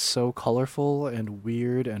movie is so colorful and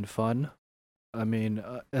weird and fun. I mean,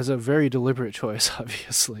 as a very deliberate choice,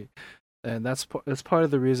 obviously. And that's part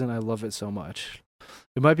of the reason I love it so much.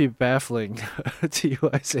 It might be baffling to you,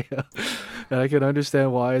 Isaiah. And I can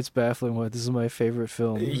understand why it's baffling. Why this is my favorite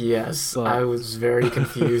film. Yes, But- I was very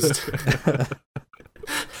confused.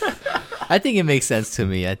 I think it makes sense to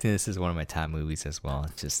me. I think this is one of my top movies as well.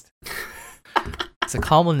 It's a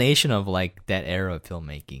culmination of like that era of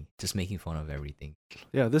filmmaking, just making fun of everything.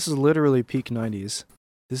 Yeah, this is literally peak 90s.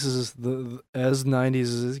 This is as 90s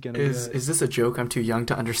as it's gonna Is get. this a joke I'm too young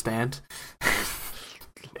to understand?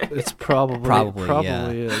 It's probably yeah.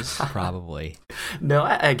 is. Probably. No,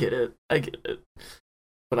 I get it.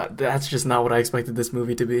 But that's just not what I expected this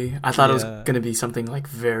movie to be. I thought it was Yeah. going to be something like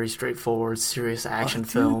very straightforward, serious action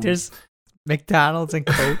film. Dude, there's McDonald's and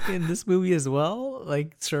Coke in this movie as well?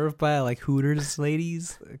 Like served by like Hooters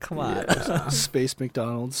ladies? Come on. Yeah. Space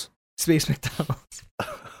McDonald's. Space McDonald's.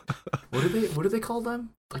 What do they call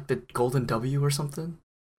them? Like the Golden W or something?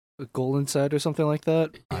 A golden set or something like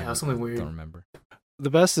that. Yeah, something weird. Don't remember. The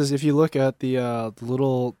best is if you look at the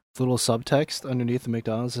little subtext underneath the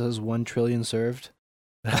McDonald's, it says 1 trillion served.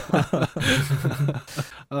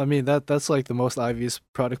 I mean that's like the most obvious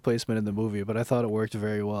product placement in the movie, but I thought it worked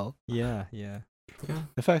very well. Yeah. Yeah.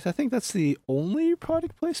 In fact, I think that's the only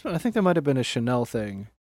product placement. I think there might have been a Chanel thing,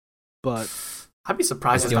 but I'd be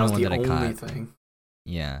surprised if the that was only the one that I only caught. thing.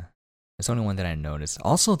 Yeah. It's the only one that I noticed.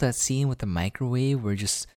 Also, that scene with the microwave where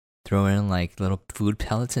just throw in like little food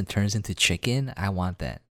pellets and turns into chicken. I want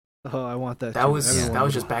that. oh, I want that. That too. was Everyone that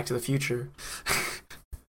was would just Back to the Future.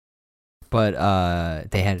 But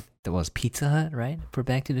they had there was Pizza Hut, right? For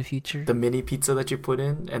Back to the Future. The mini pizza that you put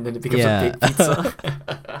in, and then it becomes Yeah. a big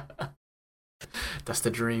pizza. That's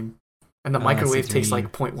the dream. And the Oh, that's the microwave takes dream.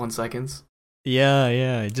 like 0.1 seconds.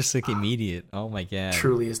 Yeah, just like immediate. Oh my god.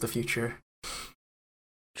 Truly is the future.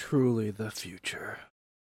 truly the future.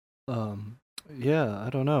 Yeah, I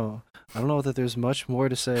don't know. I don't know that there's much more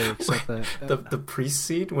to say except that The priest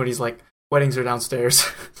scene when he's like, weddings are downstairs.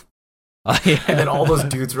 Oh, yeah. And then all those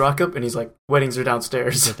dudes rock up and he's like, weddings are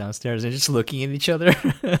downstairs. Get downstairs and just looking at each other.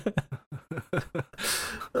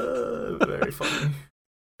 Very funny.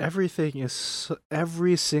 everything is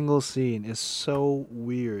every single scene is so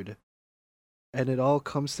weird, and it all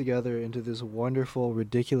comes together into this wonderful,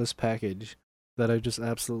 ridiculous package that I just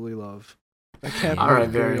absolutely love. I can't All believe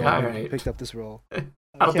right, Gary Barry, Oldman all right. picked up this role. I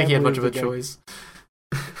don't think he had much of a can't believe choice.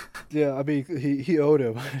 Yeah, I mean, he owed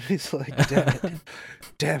him. He's like, damn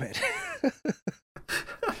it,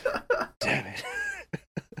 damn it.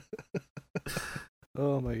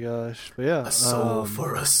 Oh my gosh! But yeah, A soul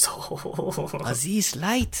for a soul. Aziz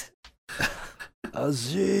Light.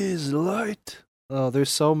 Aziz Light. Oh, there's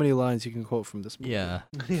so many lines you can quote from this movie. Yeah.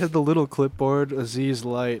 He had the little clipboard, Aziz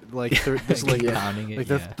Light, like this, like counting it. like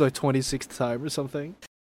Yeah. the 26th time or something.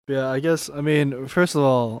 But yeah, I guess. I mean, first of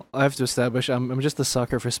all, I have to establish I'm just a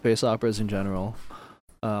sucker for space operas in general.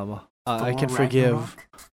 I can Thor forgive Ragnarok.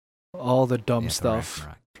 all the dumb Yeah, for stuff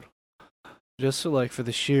Ragnarok. just for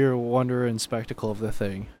the sheer wonder and spectacle of the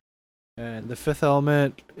thing. And The Fifth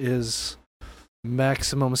Element is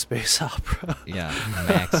maximum space opera. Yeah,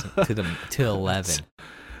 max to 11.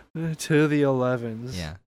 To the 11s.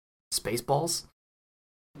 Yeah. Spaceballs?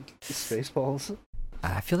 Spaceballs.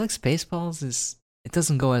 I feel like Spaceballs it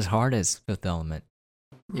doesn't go as hard as Fifth Element.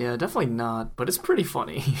 Yeah, definitely not, but it's pretty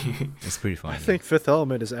funny. It's pretty funny. I think Fifth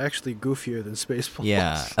Element is actually goofier than Spaceballs.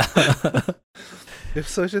 Yeah. If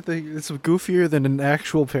such a thing, it's goofier than an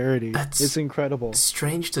actual parody. That's- It's incredible.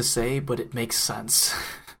 Strange to say, but it makes sense.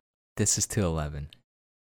 This is to 11.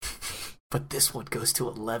 But this one goes to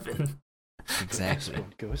 11. This Exactly.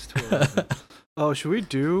 one goes to 11. Oh, should we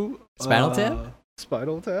do Spinal Tap?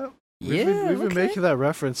 Spinal Tap? Yeah, We've been okay. making that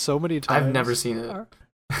reference so many times. I've never seen it.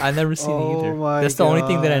 I've never seen it either. Oh my That's the only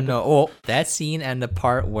thing that I God. know. Oh, that scene and the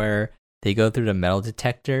part where they go through the metal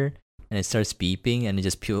detector and it starts beeping and it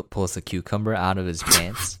just pulls the cucumber out of his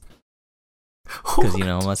pants. Because,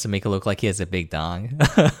 wants to make it look like he has a big dong.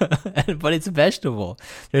 But it's a vegetable.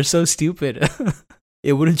 They're so stupid.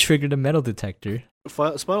 It wouldn't trigger the metal detector.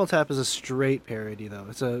 Spinal Tap is a straight parody, though.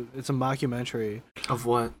 It's a mockumentary, Of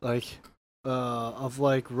what? of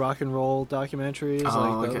rock and roll documentaries,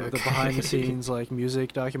 Oh, the okay. behind the scenes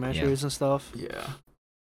music documentaries and stuff. Yeah.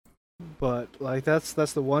 But that's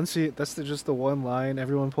the one scene. That's just the one line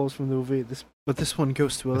everyone pulls from the movie. But this one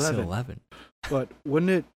goes to It's 11. 11. But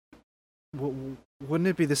wouldn't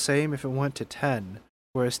it be the same if it went to 10,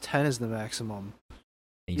 whereas 10 is the maximum?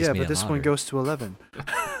 You just Yeah, made but it this one louder. goes to 11.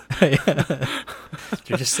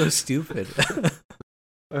 They're just so stupid.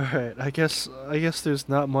 All right, I guess there's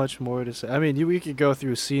not much more to say. I mean, we could go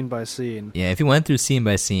through scene by scene, Yeah, if you went through scene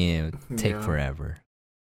by scene, it would take Yeah. forever.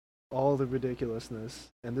 all the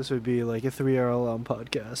ridiculousness, and this would be like a 3-hour long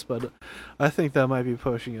podcast. But I think that might be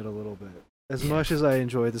pushing it a little bit. As Yeah. much as I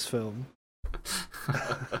enjoy this film.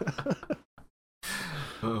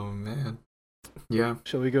 Oh, man. Yeah.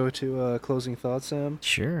 Shall we go to closing thoughts, Sam?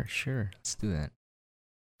 Sure. Let's do that.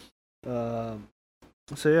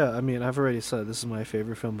 So yeah, I mean, I've already said this is my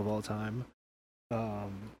favorite film of all time.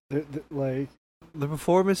 The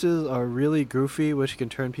performances are really goofy, which can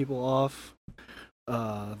turn people off.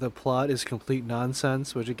 The plot is complete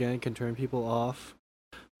nonsense, which again can turn people off.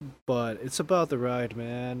 But it's about the ride,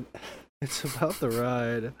 man. It's about the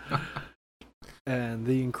ride. And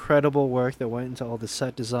the incredible work that went into all the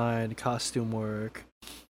set design, costume work,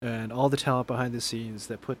 and all the talent behind the scenes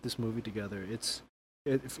that put this movie together. It's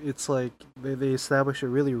it's like they establish a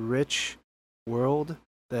really rich world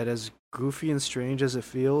that, as goofy and strange as it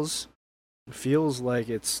feels like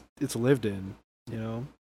it's lived in, you know.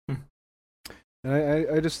 Hmm.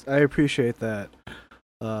 And I appreciate that.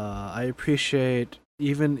 I appreciate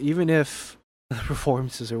even if the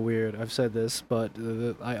performances are weird. I've said this, but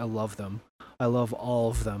I love them. I love all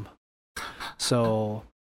of them. So,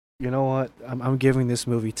 you know what? I'm giving this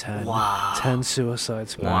movie 10. Wow. 10 Suicide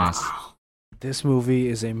Squads. Wow. This movie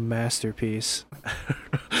is a masterpiece.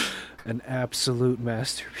 An absolute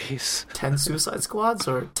masterpiece. 10 Suicide Squads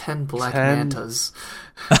or 10 Black 10 Mantas?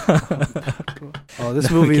 Oh, this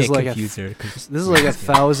movie is like confuse her, 'cause- this is like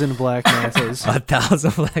 1,000 Black Mantas.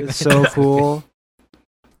 1,000 Black It's so cool.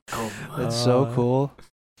 Oh my. It's so cool.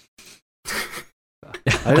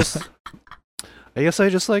 I guess I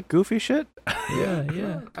just like goofy shit.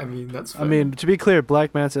 Yeah. I mean, that's fair. I mean, to be clear,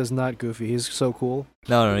 Black Manta is not goofy. He's so cool.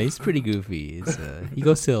 No, he's pretty goofy. He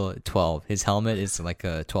goes to 12. His helmet is like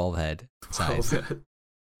a 12 head size.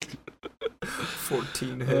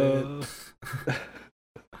 14 head.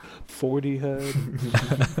 40 head.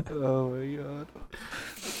 Oh my god.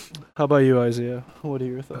 How about you, Isaiah? What are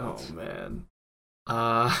your thoughts? Oh man.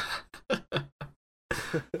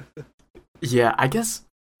 Yeah, I guess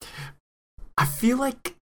I feel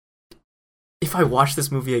like if I watch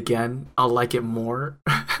this movie again, I'll like it more.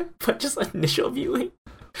 But just initial viewing,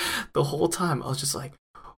 the whole time I was just like,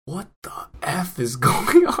 what the F is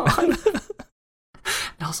going on?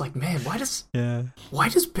 And I was like, man, why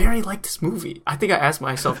does Barry like this movie? I think I asked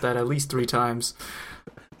myself that at least 3 times.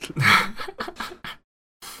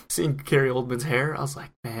 Seeing Gary Oldman's hair, I was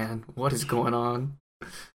like, man, what is going on?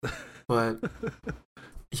 But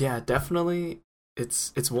yeah, definitely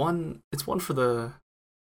it's one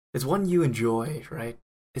you enjoy, right?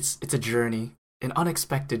 It's a journey, an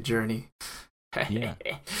unexpected journey. Yeah.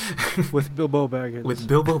 With Bilbo Baggins. With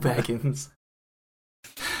Bilbo Baggins.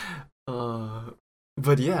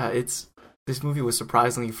 But yeah, this movie was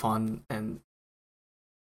surprisingly fun and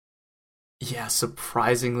yeah,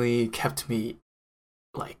 surprisingly kept me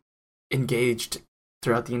like engaged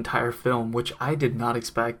throughout the entire film, which I did not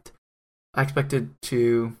expect. I expected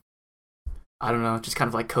to, I don't know, just kind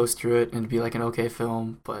of like coast through it and be like an okay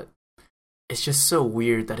film, but it's just so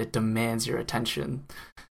weird that it demands your attention.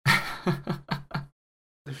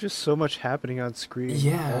 There's just so much happening on screen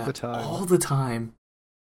all the time. All the time.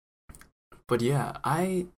 But yeah,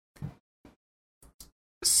 I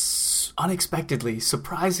unexpectedly,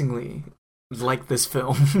 surprisingly like this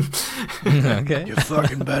film. Okay. You're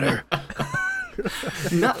fucking better.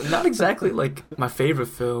 Not exactly like my favorite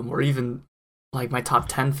film or even like my top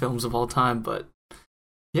 10 films of all time, but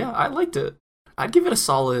yeah, I liked it. I'd give it a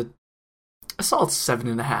solid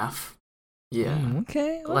 7.5. Yeah.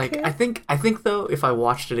 Okay. Like I think though, if I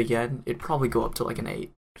watched it again, it'd probably go up to like an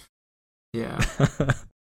 8. Yeah.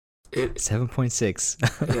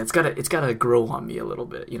 7.6. Yeah, it's gotta grow on me a little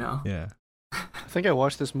bit, you know. Yeah. I think I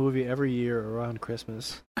watch this movie every year around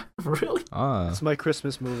Christmas. Really? It's my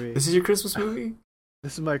Christmas movie. This is your Christmas movie?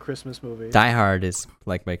 This is my Christmas movie. Die Hard is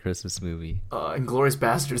like my Christmas movie. Inglourious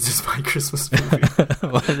Bastards is my Christmas movie.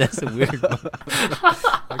 Well, that's a weird one.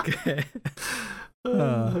 Okay.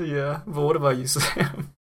 Yeah, but what about you,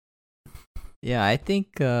 Sam? Yeah, I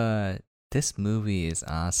think this movie is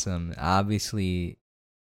awesome. Obviously,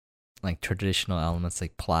 like traditional elements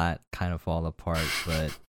like plot kind of fall apart,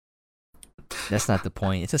 but that's not the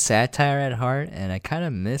point. It's a satire at heart, and I kind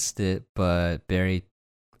of missed it, but Barry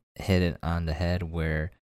hit it on the head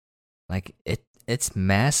where like it's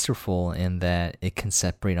masterful in that it can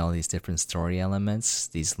separate all these different story elements,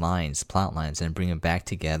 these plot lines, and bring them back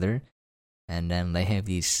together. And then they have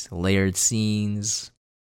these layered scenes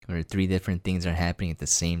where 3 different things are happening at the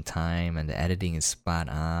same time, and the editing is spot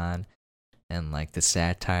on, and like the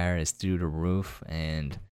satire is through the roof,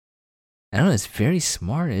 and I don't know, it's very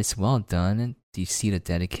smart. It's well done, and you see the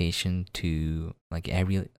dedication to like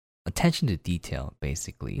every attention to detail,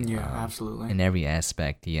 basically. Yeah, absolutely. In every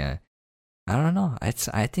aspect. Yeah, I don't know. I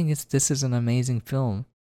think this is an amazing film.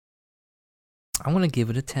 I want to give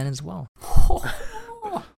it a 10 as well.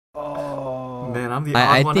 Oh man, I'm the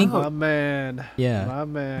odd one think out. my man. Yeah, My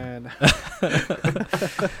man.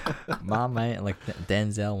 my man, like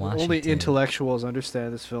Denzel Washington. Only intellectuals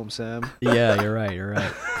understand this film, Sam. Yeah, you're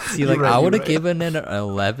right. See, like I would have given it an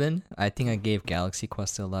 11. I think I gave Galaxy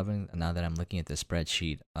Quest an 11. Now that I'm looking at the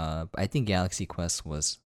spreadsheet, I think Galaxy Quest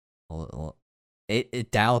was a little.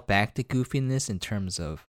 It dialed back the goofiness in terms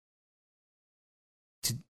of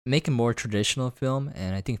to make a more traditional film,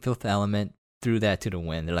 and I think Fifth Element threw that to the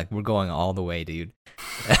wind. They're like, we're going all the way, dude.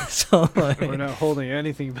 So like, We're not holding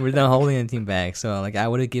anything back. we're not holding anything back. So like I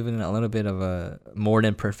would have given it a little bit of a more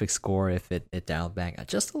than perfect score if it dialed back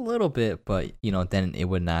just a little bit, but then it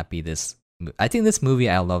would not be this. I think this movie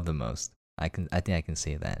I love the most. I think I can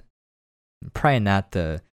say that. Probably not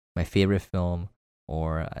my favorite film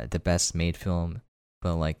or the best made film,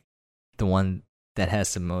 but like the one that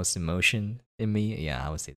has the most emotion in me. Yeah, I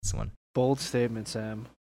would say this one. Bold statement, Sam.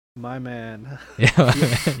 My man. Yeah,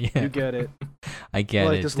 You get it. I get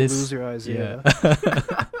like it. this loser Isaiah.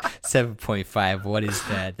 7.5. What is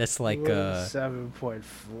that? That's like 7 point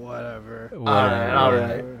whatever. All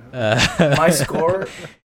right. My score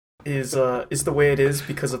is the way it is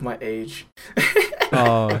because of my age.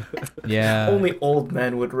 Oh, yeah. Only old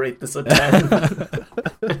men would rate this a 10.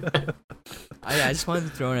 I just wanted to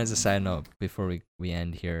throw in as a side note before we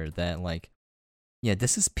end here that like, yeah,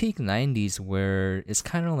 this is peak 90s where it's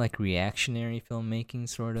kind of like reactionary filmmaking,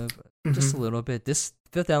 sort of, just a little bit. This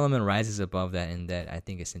Fifth Element rises above that in that I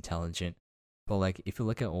think it's intelligent. But like, if you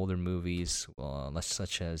look at older movies,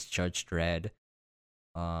 such as Judge Dredd,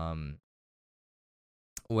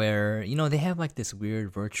 where they have like this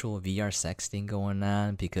weird virtual VR sex thing going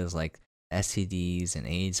on because like STDs and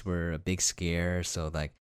AIDS were a big scare, so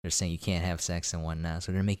like they're saying you can't have sex and whatnot,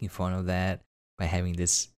 so they're making fun of that by having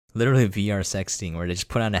this literally VR sex thing where they just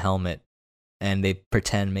put on a helmet and they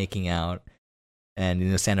pretend making out,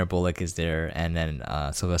 and Sandra Bullock is there, and then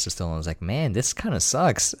Sylvester Stallone was like, "Man, this kind of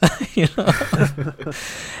sucks,"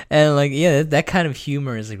 and like, yeah, that kind of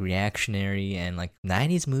humor is like reactionary, and like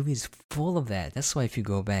 90s movies full of that. That's why if you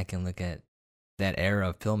go back and look at that era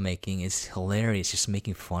of filmmaking, it's hilarious, just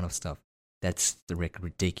making fun of stuff that's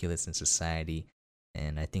ridiculous in society.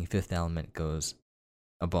 And I think Fifth Element goes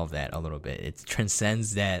above that a little bit. It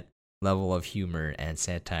transcends that level of humor and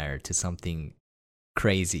satire to something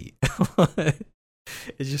crazy.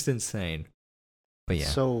 It's just insane. But yeah,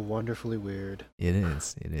 So wonderfully weird. it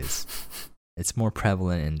is. It's more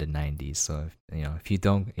prevalent in the 90s. So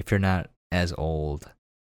if you're not as old,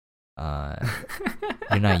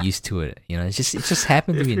 you're not used to it. It just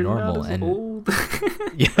happened to be normal. And old.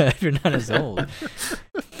 yeah, if you're not as old.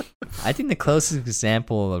 I think the closest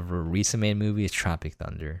example of a recent made movie is Tropic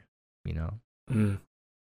Thunder,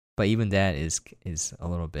 But even that is a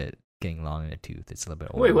little bit getting long in the tooth. It's a little bit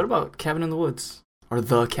old. Wait, what about Cabin in the Woods? Or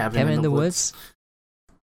The Cabin in the Woods?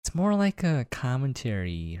 It's more like a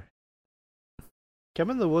commentary.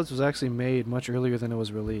 Cabin in the Woods was actually made much earlier than it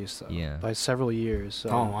was released. Yeah. By several years. So,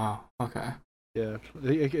 Oh, wow. Okay. yeah.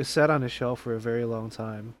 It sat on a shelf for a very long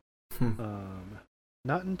time.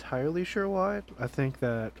 Not entirely sure why. I think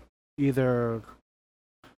that either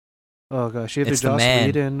It's Joss the man.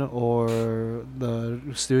 Whedon or the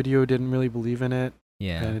studio didn't really believe in it,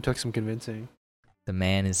 Yeah. and it took some convincing. The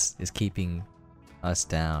man is keeping us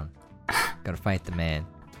down. Gotta fight the man.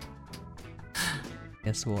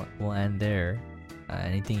 Guess we'll end there.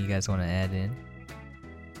 Anything you guys want to add in?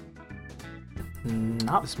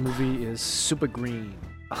 Not This movie is super green.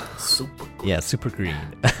 super good. Yeah, super green.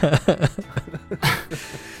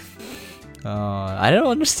 I don't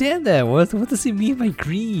understand that. What does he mean by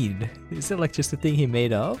green? Is it like just a thing he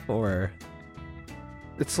made up, or?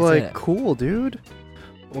 It's Is like it- cool, dude.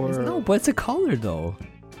 Or No, but it's a color though.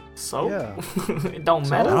 So? Yeah. It don't I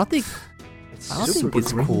matter. don't think it's super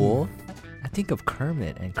it's green. cool. I think of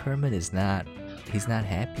Kermit, and Kermit is not. He's not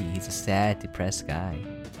happy. He's a sad, depressed guy.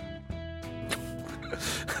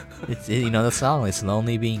 It's the song. It's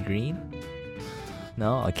lonely being green.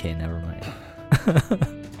 No, okay, never mind.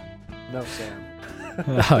 No, Sam.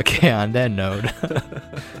 Okay, on that note,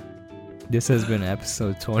 this has been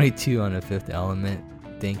episode 22 on The Fifth Element.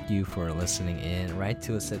 Thank you for listening in. Write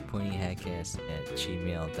to us at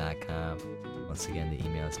pointyhatcast@gmail.com. Once again, the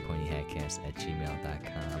email is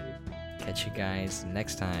pointyhatcast@gmail.com. Catch you guys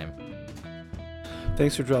next time.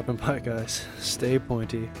 Thanks for dropping by, guys. Stay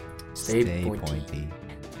pointy. Stay pointy.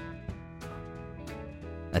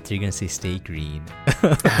 I thought you were gonna say stay green.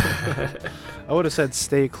 I would have said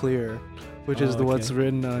stay clear, which is Oh, what's okay.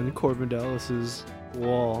 written on Corbin Dallas's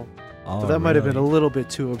wall. Oh, But that might have been a really? little bit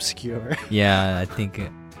too obscure. Yeah, I think.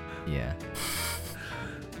 Yeah.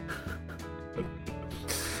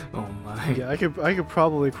 Oh my. Yeah, I could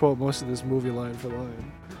probably quote most of this movie line for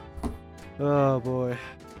line. Oh boy.